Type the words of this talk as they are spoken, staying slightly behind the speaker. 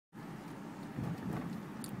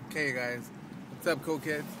Okay guys, what's up cool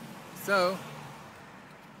kids? So,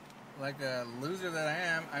 like a loser that I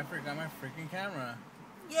am, I forgot my freaking camera.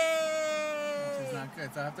 Yay! Which is not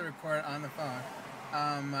good, so I have to record on the phone.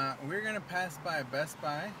 We're gonna pass by Best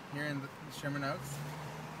Buy here in Sherman Oaks.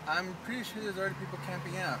 I'm pretty sure there's already people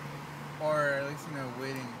camping out, or at least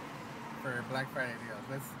waiting for Black Friday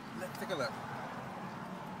deals. Let's take a look.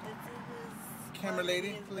 Camera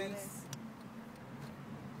lady, please.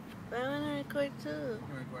 But I want to record too. You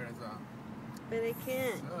can record as well. But I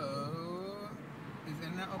can't. So, is the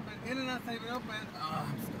internet open? Internet's not even open. Oh,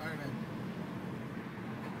 I'm starving.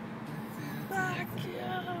 Let's see. Fuck you.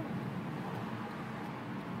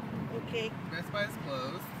 Okay. Best Buy is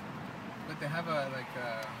closed, but they have a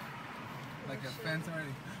fence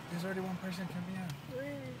already. There's already one person camping out.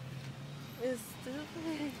 It's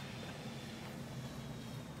stupid.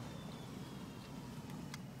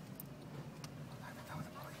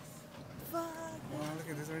 Fuck. Oh, look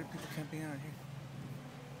at there's already people camping out here.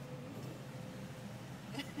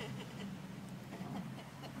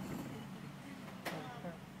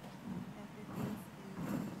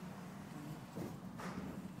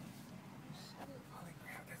 Holy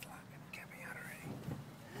crap, there's a lot of people camping out already.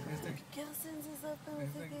 Gelson's is open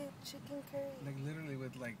with a chicken curry. Like literally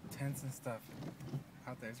with like tents and stuff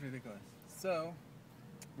out there. It's ridiculous. So,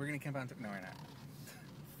 we're gonna camp out. No, we're not.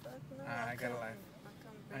 Fuck no. I got a life.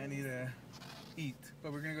 I need to eat,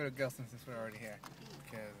 but we're gonna go to Gelson's since we're already here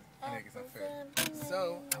because I think it's not food.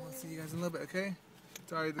 So I will see you guys in a little bit, okay?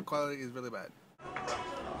 Sorry, the quality is really bad.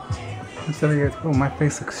 What's up, you guys? Oh, my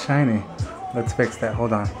face looks shiny. Let's fix that.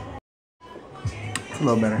 Hold on. It's a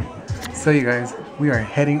little better. So, you guys, we are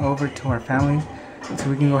heading over to our family so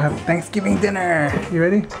we can go have Thanksgiving dinner. You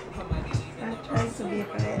ready? I try to be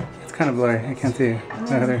quiet. It's kind of blurry. I can't see you.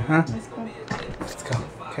 Heather, huh? Let's go.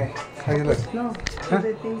 Okay. How you look? No. Huh?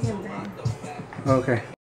 Okay.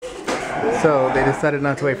 So they decided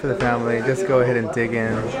not to wait for the family. Just go ahead and dig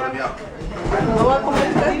in.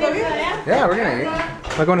 Yeah, we're gonna eat.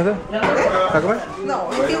 ¿Va a comer? No.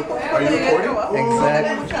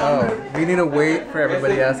 Exactly. Oh, we need to wait for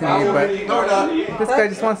everybody else to eat, but this guy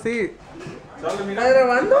just wants to eat.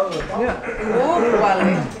 Yeah.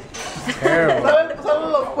 Terrible.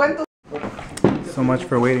 So much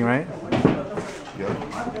for waiting, right?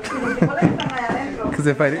 Because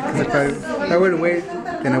if I wouldn't wait,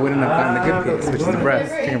 then I wouldn't have gotten the good piece, which is the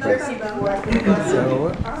breast, chicken breast.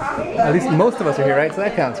 So, at least most of us are here, right? So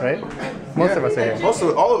that counts, right? Most of us are here.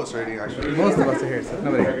 All of us are eating, actually. Most of us are here, so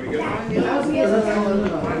nobody.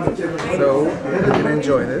 So, we're gonna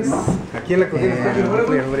enjoy this, and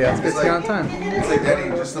hopefully everybody else gets here on time. It's like Eddie,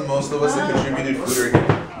 just the most of us that contributed food are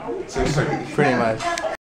here. Pretty much.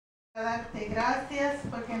 Darte gracias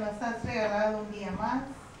porque nos has regalado un día más,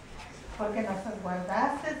 porque nos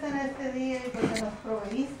guardaste en este día y porque nos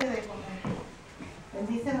proveíste de comer.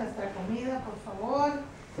 Bendice nuestra comida, por favor.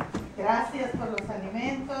 Gracias por los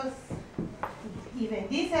alimentos y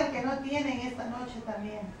bendice al que no tiene en esta noche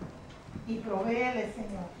también. Y provéele,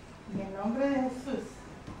 Señor. Y en nombre de Jesús.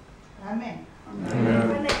 Amén.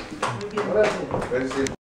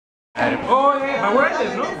 Oh yeah, my word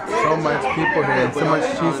is, no? So much people here, so much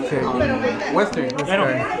cheesecake. Western, this guy.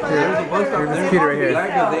 Here, this kid right here.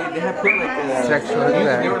 They have put like a Sexual, look at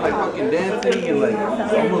that. They were like fucking dancing and like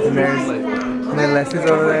almost And there's, and then Leslie's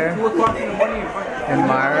over there. 2 o'clock in the morning. And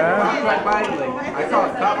Myra. Right by, like I saw a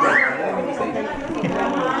cop right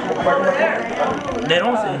And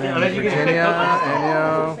Virginia, Enyo,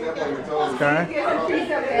 Sky.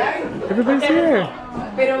 Everybody's here.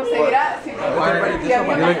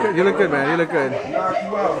 You look good, man. You look good.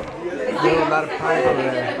 There's a lot of pie over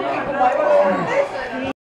there.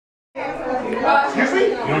 Excuse me?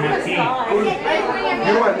 You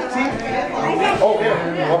want tea? Oh, yeah.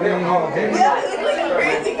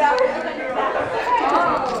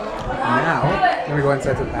 Now, let me go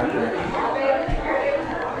inside to the bathroom.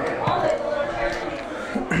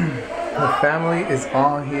 The family is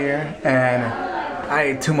all here, and I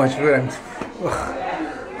ate too much food.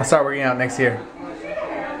 I'll start working out next year.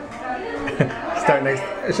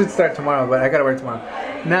 I should start tomorrow, but I gotta work tomorrow.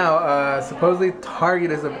 Now, supposedly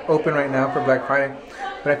Target is open right now for Black Friday,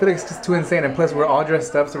 but I feel like it's just too insane. And plus, we're all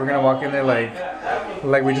dressed up, so we're gonna walk in there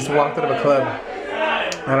like we just walked out of a club.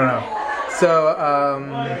 I don't know. So,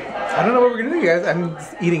 I don't know what we're gonna do, guys. I'm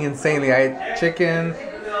just eating insanely. I ate chicken,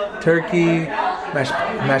 turkey,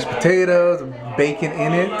 mashed potatoes, bacon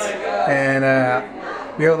in it, and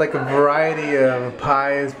we have like a variety of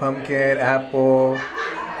pies, pumpkin, apple,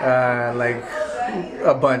 like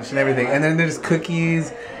a bunch and everything. And then there's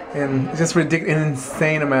cookies and just ridiculous, an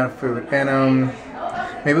insane amount of food. And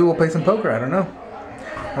maybe we'll play some poker. I don't know.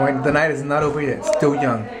 The night is not over yet. It's still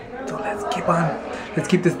young. Let's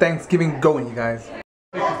keep this Thanksgiving going, you guys.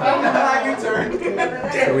 You turned.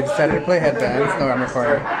 So we decided to play headbands. No, I'm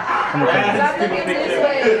recording. I'm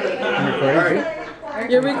recording.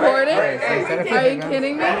 You're recording? Alright, so we decided to play Are you headbands.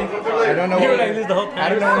 kidding me? I don't know what. I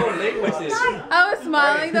don't know. I was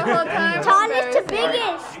smiling the whole time. Tallest to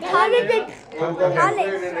biggest. Tallest to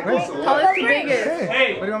tallest. Tallest to biggest. Hey,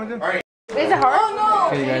 what do you want me to do? Is it hard? Oh no!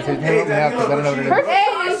 Okay, you guys, here's me help me out because I don't know what it is.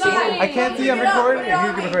 Hey, I can't see. I'm recording. You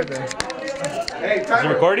can record this. Hey, Is it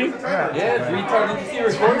recording? Yeah. Yes, retard. Did you see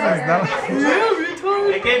recording?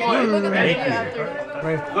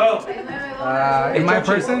 Wait. Am I a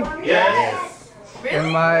person? Yes.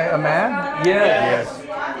 Am I a man? Yes.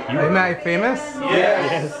 Am I famous?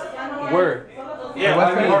 Yes. Were. Yeah.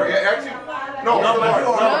 What's my- Or, yeah, actually, no, No,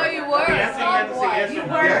 you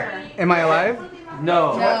were. Am I alive?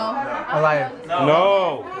 No. No. Alive.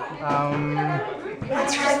 No.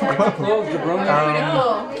 Close, jabroni.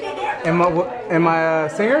 Am I a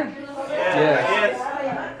singer? Yes.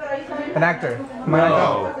 An actor? Am I an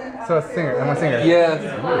actor? So a singer. I'm a singer. Yes.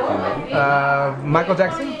 Michael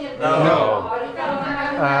Jackson? No.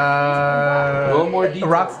 A little more detail. A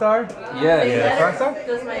rock star? Yes. A rock star?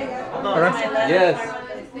 A rock star? Yes.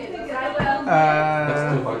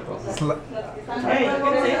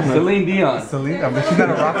 Celine Dion. Celine? But she's not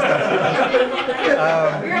a rock star.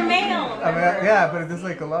 You're a male. I mean, yeah, but there's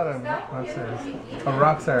like a lot of rock stars. A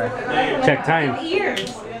rock star. Check time.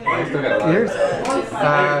 Ears. Ears?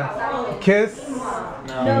 Kiss?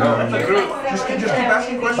 Just keep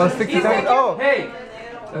asking questions. Oh, 60 seconds. Oh! Hey.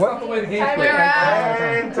 That's not the way the game's played.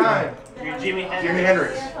 Time. Jimi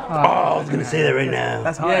Hendrix. Oh, I was gonna say that right now.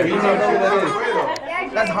 That's Yeah, hard. you don't know who that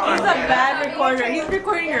is. That's hard. He's a bad recorder. He's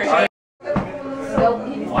recording your shit.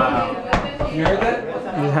 You heard that?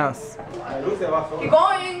 Your house. Keep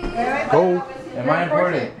going. Go. Am I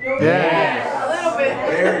important? Yeah. A little bit.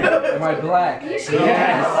 Am I black? Yes.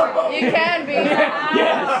 You can be.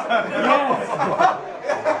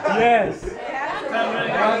 Yes.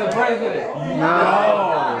 Am I the president? No.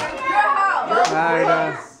 Your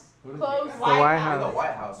house. The White House. The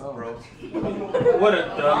White House, bro. What a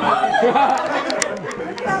dumbass.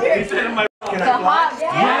 He said, "Am I?" It's a hot girl.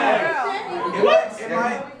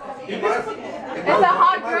 It's a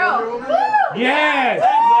hot girl. Yes.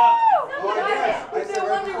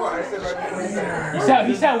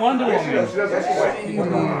 He said Wonder Woman. Yeah,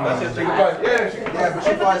 but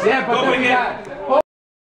she flies. Yeah, but then we got.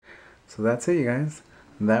 So that's it, you guys.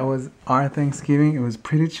 That was our Thanksgiving. It was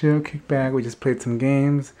pretty chill, kick back. We just played some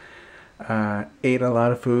games, ate a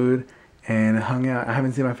lot of food, and hung out. I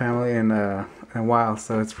haven't seen my family in a while,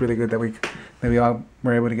 so it's really good that we all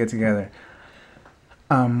were able to get together.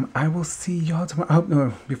 I will see y'all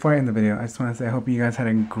tomorrow. Before I end the video, I just want to say I hope you guys had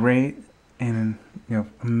a great and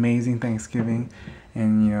amazing Thanksgiving,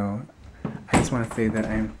 and I just want to say that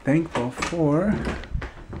I am thankful for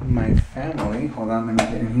my family. Hold on, let me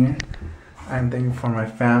get in here. I'm thankful for my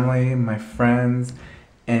family, my friends,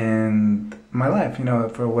 and my life.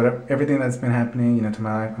 For everything that's been happening, to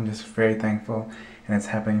my life. I'm just very thankful, and it's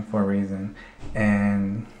happening for a reason.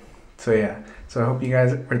 And so yeah. So I hope you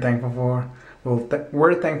guys are thankful for. Well,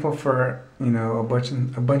 we're thankful for a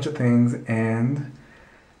bunch of things, and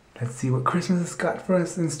let's see what Christmas has got for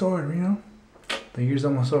us in store. The year's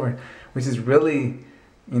almost over, which is really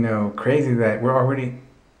crazy that we're already.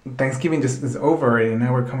 Thanksgiving just is over already, and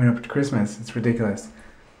now we're coming up to Christmas. It's ridiculous.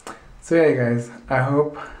 So yeah, you guys, I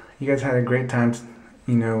hope you guys had a great time,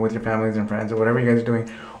 with your families and friends, or whatever you guys are doing,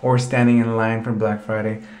 or standing in line for Black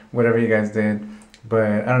Friday, whatever you guys did.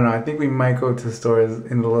 But I don't know, I think we might go to the stores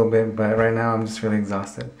in a little bit, but right now I'm just really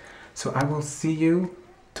exhausted. So I will see you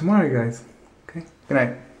tomorrow, you guys. Okay? Good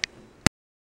night.